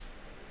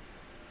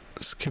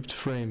Skipped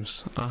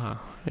frames.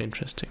 Aha,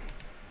 interesting.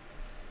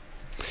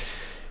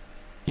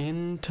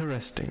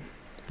 Interesting.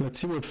 Let's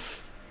see what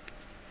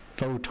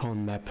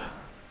photon map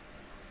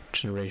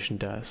generation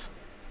does.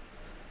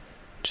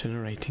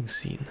 Generating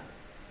scene.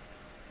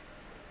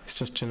 It's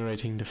just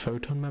generating the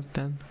photon map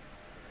then?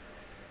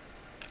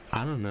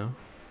 I don't know.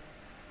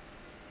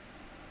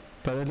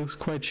 But it looks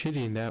quite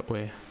shitty in that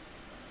way.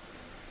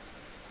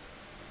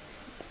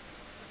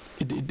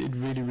 It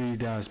really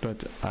does,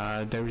 but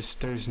there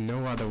is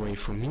no other way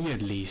for me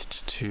at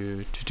least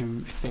to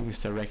do things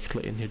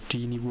directly in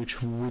Houdini,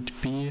 which would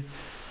be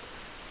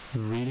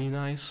really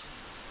nice.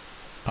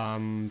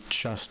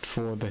 Just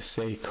for the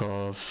sake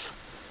of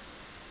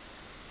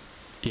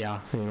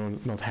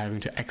not having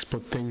to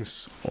export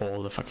things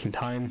all the fucking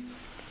time.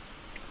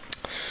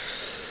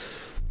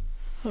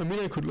 I mean,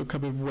 I could look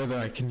up whether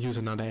I can use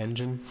another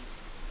engine.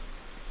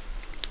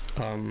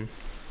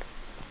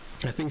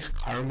 I think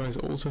Karma is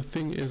also a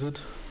thing, is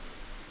it?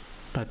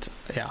 But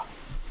yeah.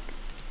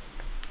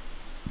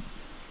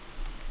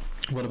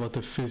 What about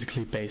the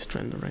physically based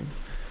rendering?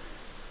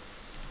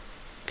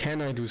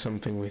 Can I do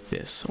something with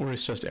this? Or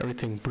is just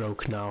everything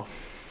broke now?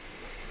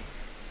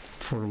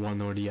 For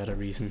one or the other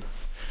reason.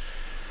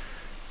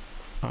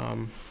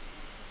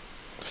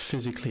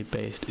 Physically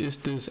based. Is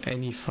this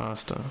any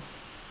faster?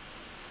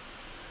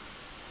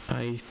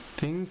 I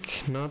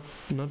think not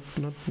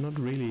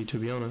really, to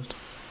be honest.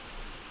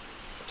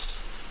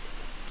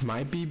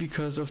 Might be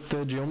because of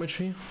the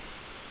geometry.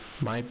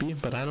 Might be,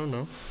 but I don't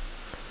know.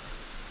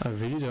 I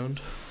really don't.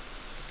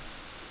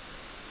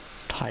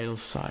 Tile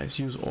size.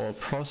 Use all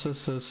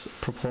processes.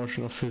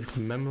 Proportion of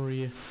physical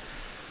memory.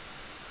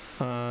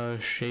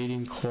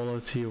 Shading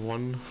quality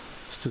 1.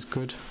 Is this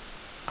good?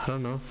 I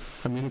don't know.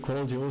 I mean, the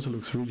quality also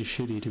looks really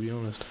shitty, to be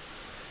honest.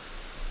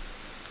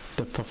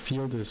 Depth of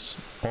field is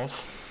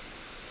off.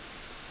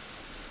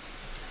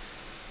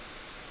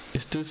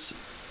 Is this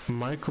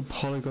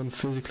micropolygon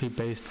physically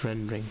based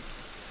rendering?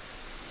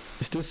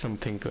 Is this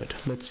something good?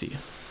 Let's see.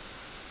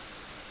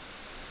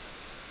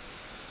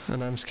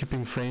 And I'm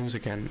skipping frames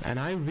again, and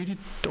I really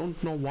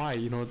don't know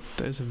why.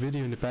 There's a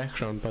video in the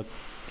background, but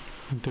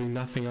I'm doing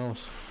nothing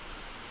else.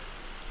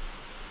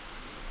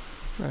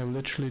 I'm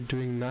literally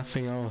doing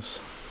nothing else.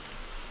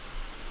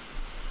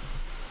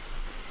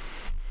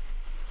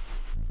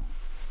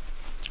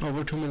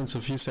 Over 2 minutes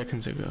a few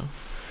seconds ago.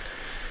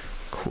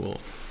 Cool.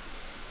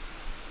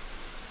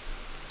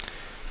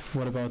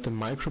 What about the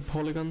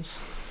micropolygons?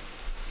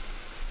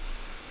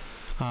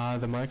 Are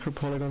the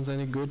micropolygons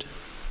any good?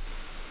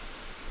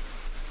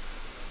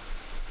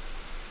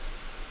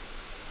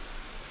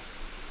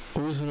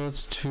 Also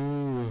not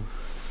too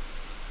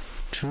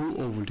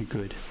overly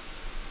good.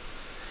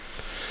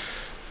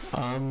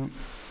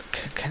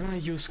 Can I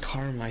use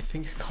Karma? I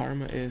think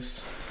Karma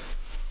is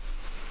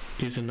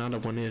another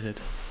one, is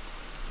it?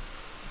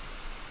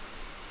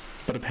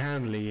 But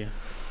apparently,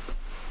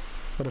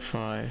 what if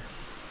I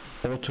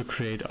auto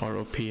create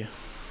ROP?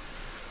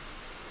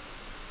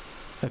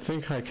 I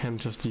think I can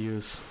just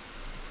use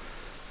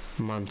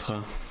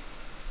Mantra,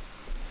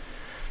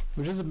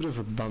 which is a bit of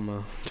a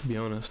bummer, to be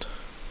honest.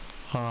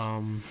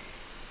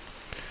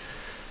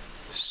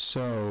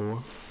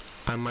 So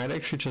I might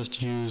actually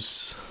just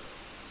use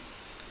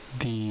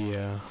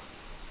the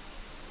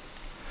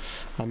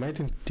I might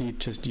indeed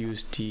just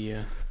use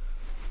the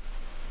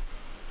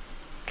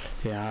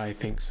yeah, I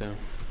think so.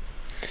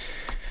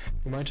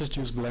 I might just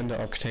use Blender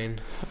Octane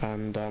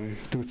and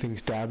do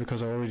things there,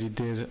 because I already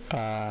did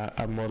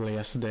a model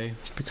yesterday,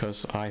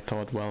 because I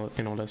thought, well,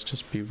 let's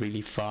just be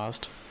really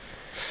fast.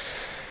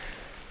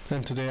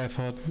 And today I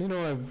thought,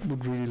 I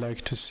would really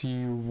like to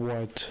see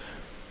what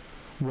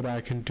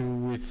I can do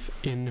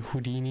within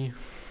Houdini.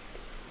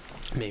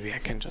 Maybe I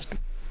can just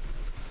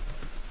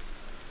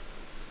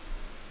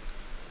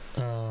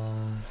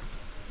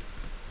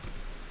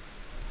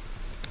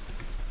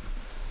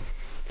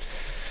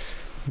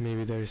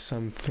maybe there is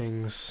some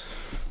things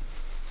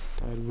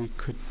that we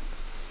could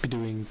be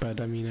doing,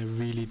 but I mean, I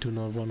really do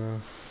not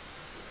wanna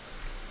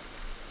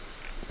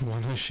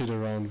shit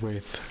around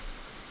with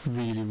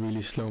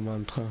really slow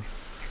Mantra,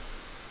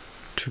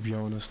 to be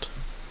honest.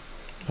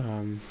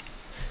 Even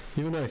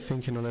though I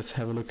think, let's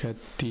have a look at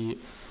the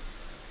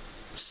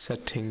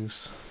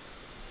settings.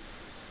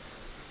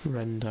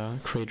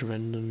 Create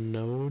render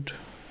node,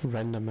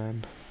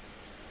 RenderMan.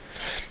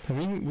 I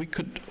mean, we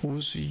could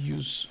also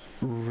use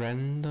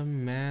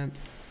RenderMan.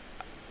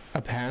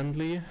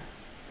 Apparently,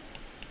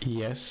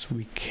 yes,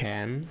 we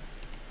can.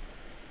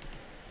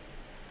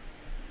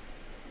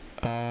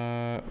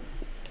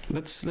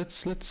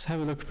 Let's have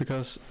a look,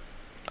 because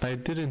I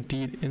did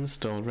indeed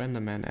install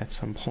RenderMan at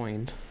some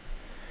point.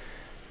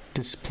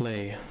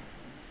 Display.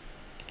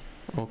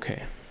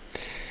 Okay.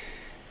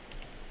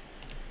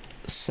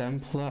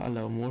 Sampler,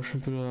 allow motion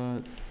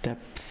blur,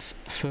 depth,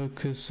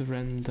 focus,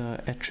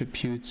 render,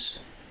 attributes.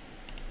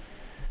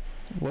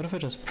 What if I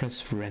just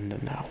press render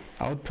now?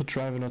 Output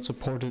driver not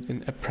supported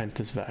in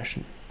apprentice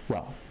version.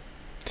 Well,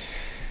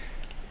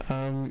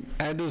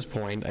 at this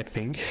point, I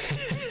think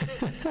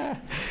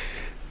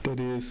that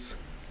is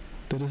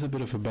that is a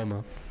bit of a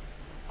bummer.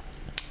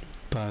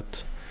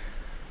 But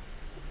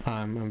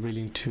I'm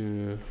willing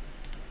to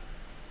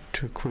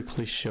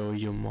quickly show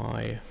you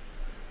my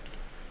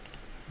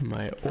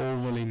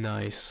overly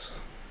nice.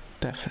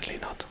 Definitely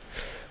not.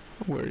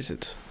 Where is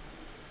it?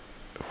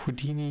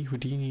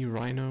 Houdini,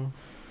 Rhino.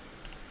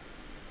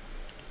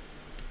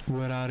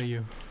 Where are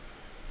you?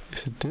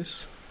 Is it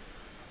this?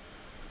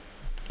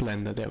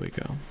 Blender, there we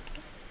go.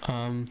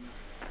 How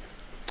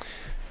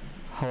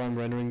I'm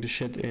rendering the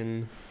shit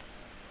in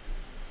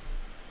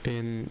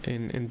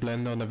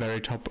Blender, on the very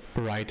top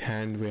right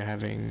hand we're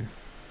having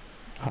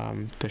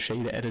the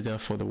shader editor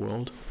for the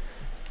world,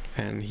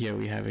 and here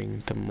we're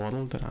having the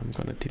model that I'm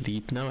gonna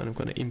delete now, and I'm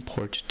gonna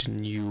import the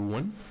new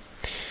one.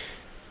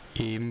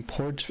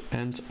 Import,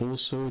 and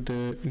also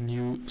the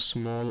new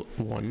small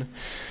one,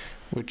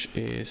 which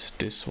is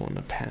this one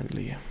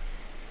apparently.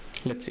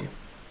 Let's see.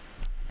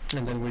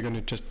 And then we're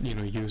gonna just,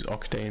 use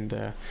Octane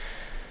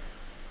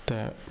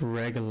the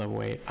regular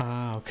way.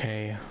 Ah,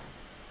 okay.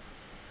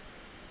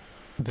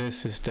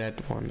 This is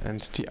that one,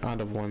 and the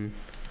other one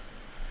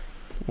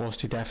was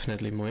the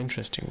definitely more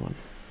interesting one,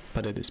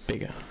 but it is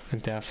bigger,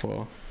 and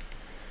therefore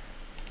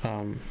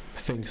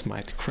things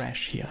might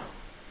crash here.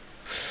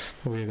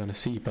 We're gonna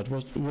see. But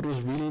what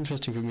was really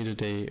interesting for me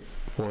today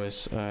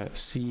was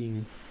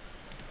seeing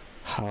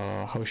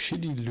how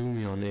shitty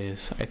Lumion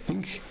is. I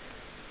think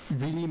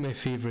really my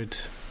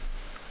favorite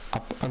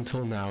up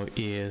until now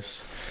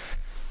is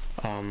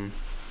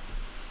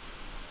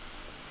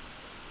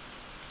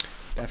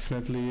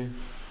definitely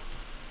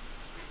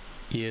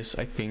is,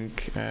 I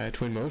think,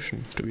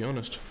 Twinmotion, to be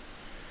honest,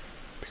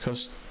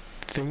 because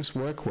things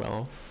work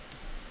well,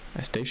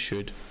 as they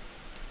should.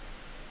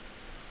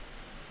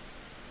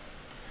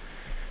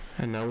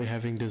 And now we're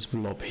having this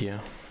blob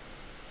here.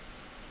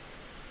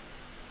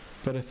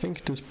 But I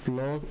think this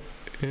blob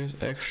is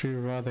actually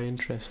rather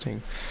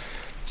interesting.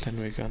 Then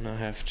we're gonna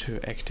have to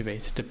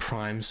activate the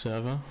Prime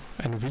server,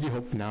 and really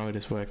hope now it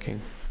is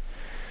working.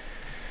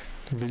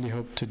 Really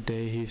hope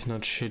today he's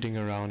not shitting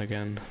around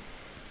again.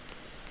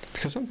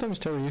 Because sometimes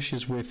there are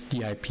issues with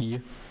the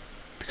IP,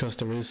 because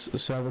there is a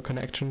server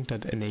connection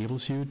that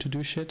enables you to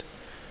do shit,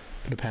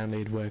 but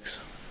apparently it works.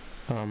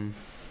 And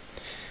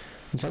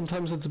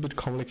sometimes it's a bit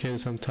complicated.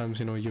 Sometimes,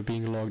 you're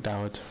being logged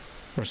out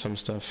or some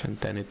stuff, and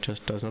then it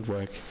just does not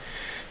work.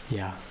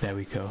 Yeah, there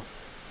we go.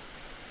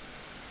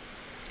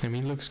 I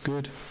mean, looks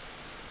good.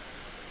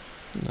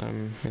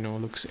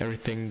 Looks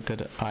everything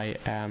that I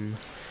am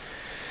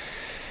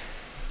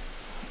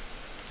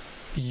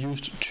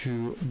used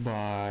to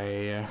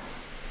by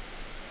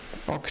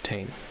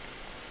Octane.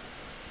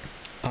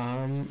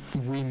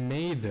 We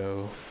may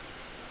though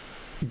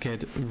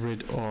get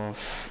rid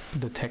of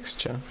the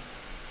texture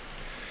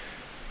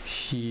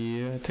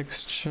here,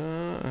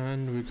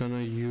 and we're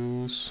gonna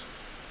use,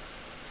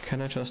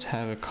 can I just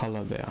have a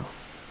color there?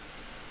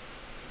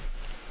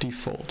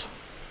 Default.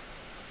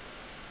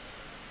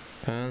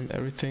 And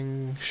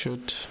everything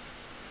should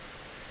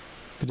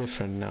be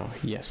different now.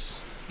 Yes,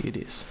 it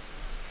is.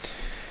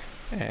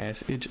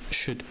 As it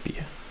should be.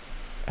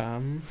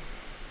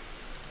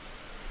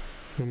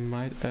 We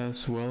might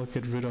as well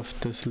get rid of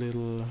this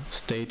little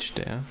stage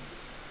there.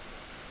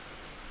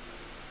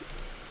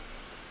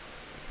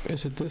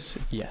 Is it this?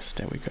 Yes,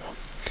 there we go.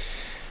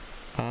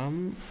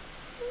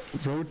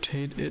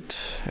 Rotate it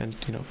and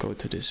go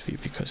to this view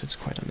because it's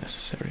quite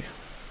unnecessary.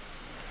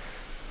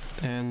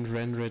 And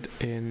render it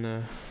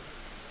in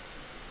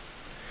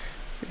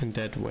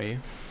that way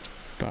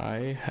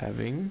by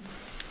having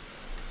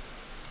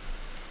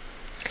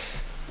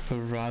a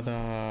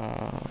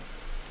rather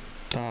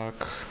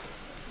dark,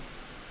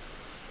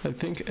 I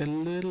think a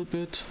little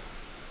bit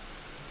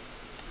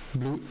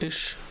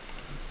bluish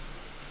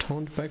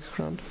toned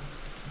background,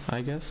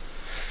 I guess.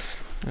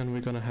 And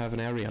we're gonna have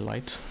an area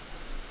light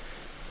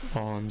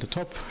on the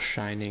top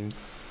shining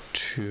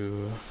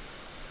to,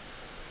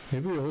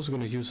 maybe we're also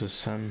gonna use a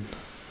sun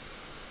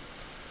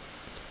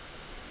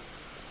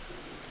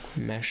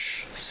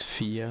mesh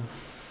sphere.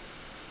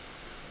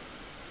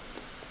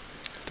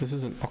 This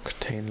is an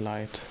Octane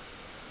light.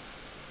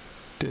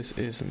 This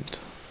isn't.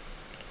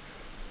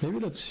 Maybe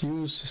let's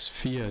use a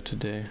sphere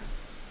today.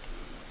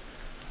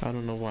 I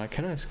don't know why.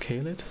 Can I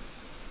scale it?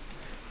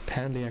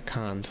 Apparently I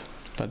can't,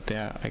 but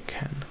there I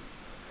can.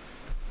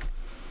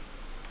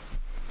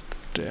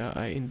 There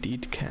I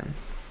indeed can.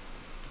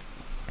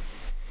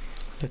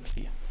 Let's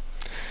see.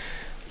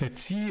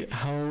 Let's see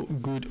how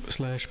good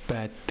 /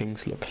 bad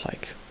things look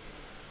like.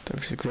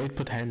 There's a great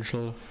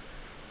potential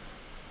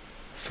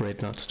for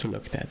it not to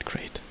look that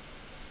great.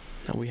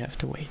 Now we have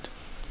to wait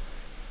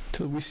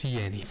till we see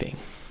anything.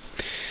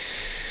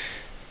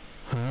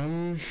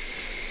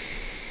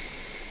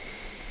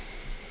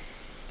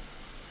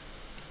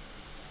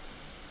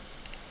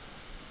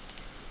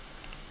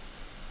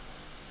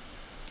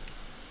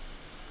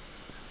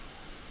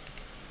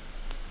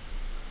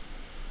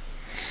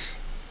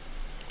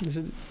 Is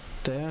it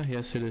there?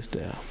 Yes, it is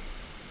there.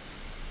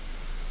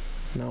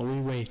 Now we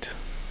wait.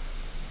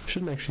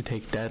 Shouldn't actually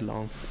take that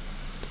long,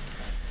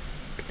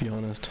 to be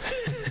honest.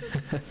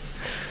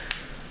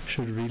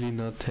 should really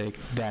not take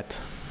that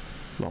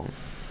long.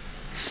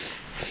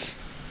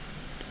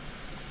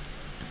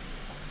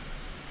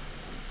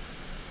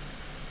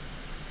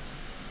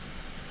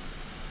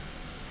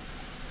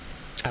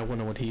 I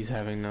wonder what he's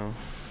having now.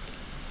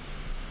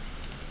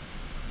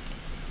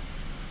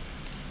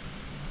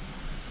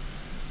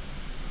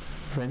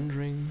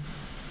 Rendering,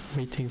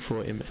 waiting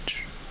for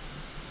image.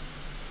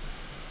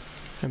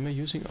 Am I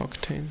using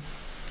Octane?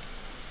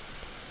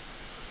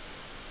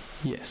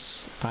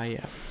 Yes, I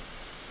am.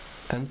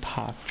 And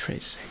path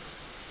tracing.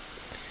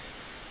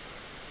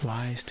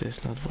 Why is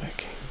this not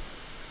working?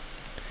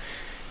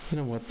 You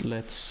know what,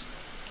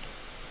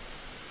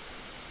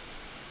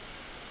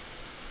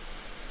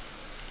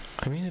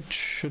 I mean, it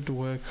should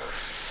work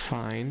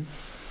fine.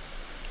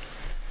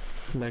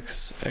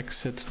 Let's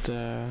exit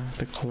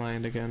the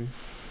client again.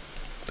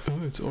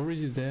 Oh, it's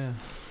already there.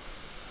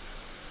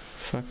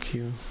 Fuck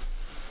you.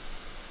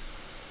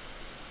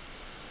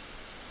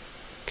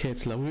 Okay,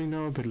 it's loading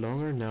now a bit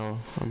longer. Now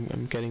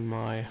I'm getting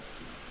my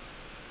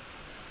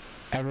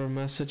error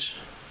message.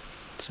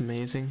 It's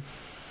amazing.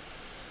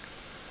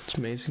 It's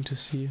amazing to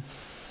see.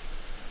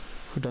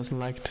 Who doesn't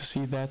like to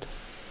see that?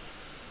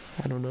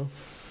 I don't know.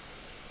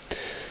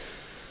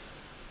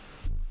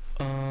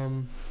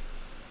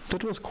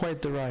 That was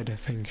quite the ride, I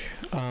think.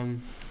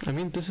 I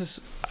mean, this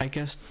is, I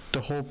guess, the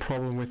whole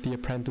problem with the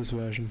Apprentice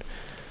version.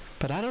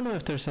 But I don't know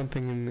if there's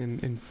something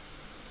in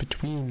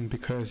between,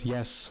 because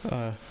yes,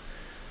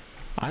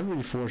 I'm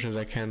really fortunate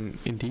I can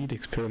indeed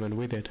experiment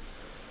with it.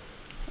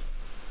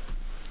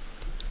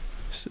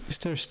 Is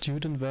there a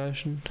student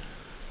version?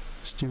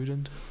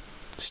 Students.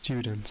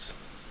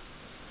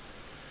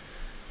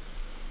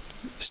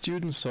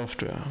 Student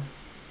software,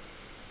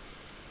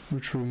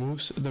 which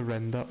removes the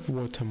render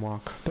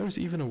watermark. There's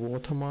even a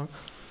watermark.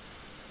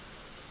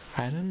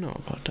 I don't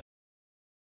know about